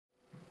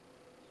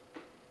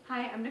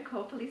Hi, I'm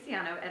Nicole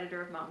Feliciano,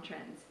 editor of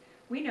Momtrends.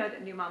 We know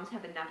that new moms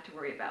have enough to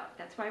worry about.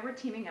 That's why we're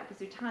teaming up with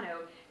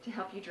Zutano to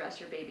help you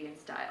dress your baby in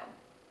style.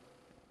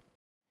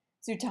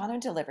 Zutano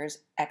delivers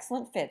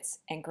excellent fits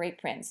and great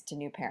prints to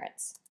new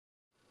parents.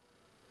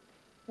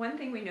 One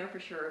thing we know for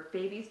sure,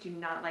 babies do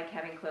not like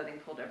having clothing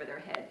pulled over their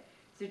head.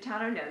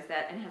 Zutano knows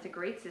that and has a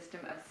great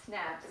system of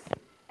snaps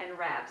and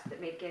wraps that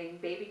make getting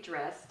baby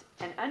dressed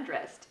and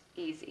undressed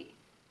easy.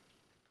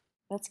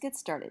 Let's get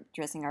started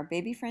dressing our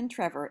baby friend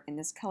Trevor in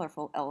this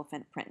colorful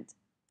elephant print.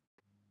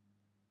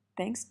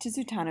 Thanks to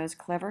Zutano's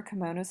clever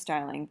kimono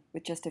styling,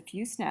 with just a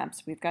few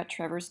snaps, we've got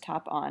Trevor's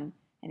top on,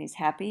 and he's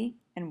happy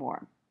and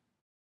warm.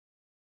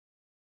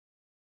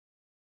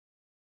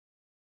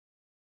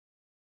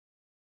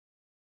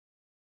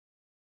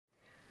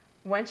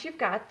 Once you've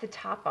got the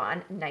top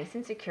on, nice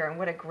and secure, and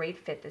what a great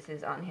fit this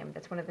is on him.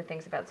 That's one of the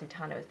things about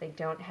Zutano is they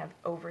don't have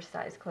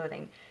oversized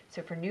clothing.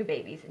 So for new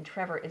babies, and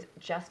Trevor is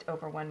just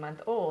over 1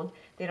 month old,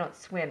 they don't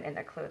swim in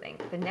their clothing.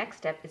 The next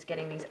step is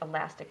getting these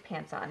elastic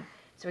pants on.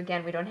 So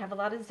again, we don't have a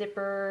lot of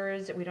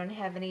zippers, we don't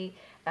have any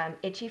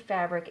itchy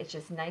fabric, it's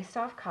just nice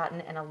soft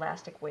cotton and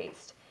elastic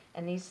waist.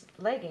 And these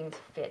leggings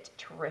fit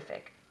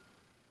terrific.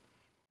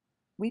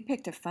 We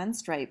picked a fun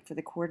stripe for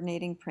the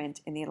coordinating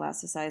print in the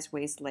elasticized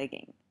waist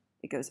legging.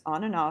 It goes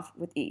on and off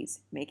with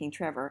ease, making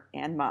Trevor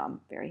and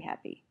Mom very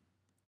happy.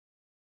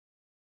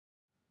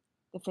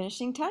 The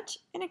finishing touch,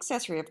 an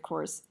accessory of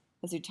course,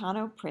 a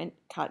Zutano print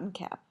cotton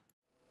cap.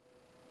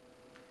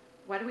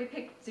 Why do we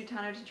pick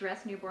Zutano to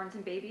dress newborns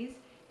and babies?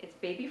 It's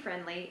baby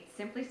friendly,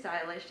 simply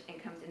stylish, and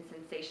comes in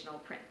sensational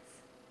prints.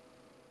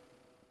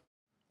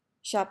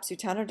 Shop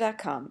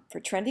Zutano.com for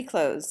trendy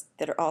clothes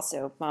that are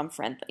also mom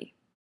friendly.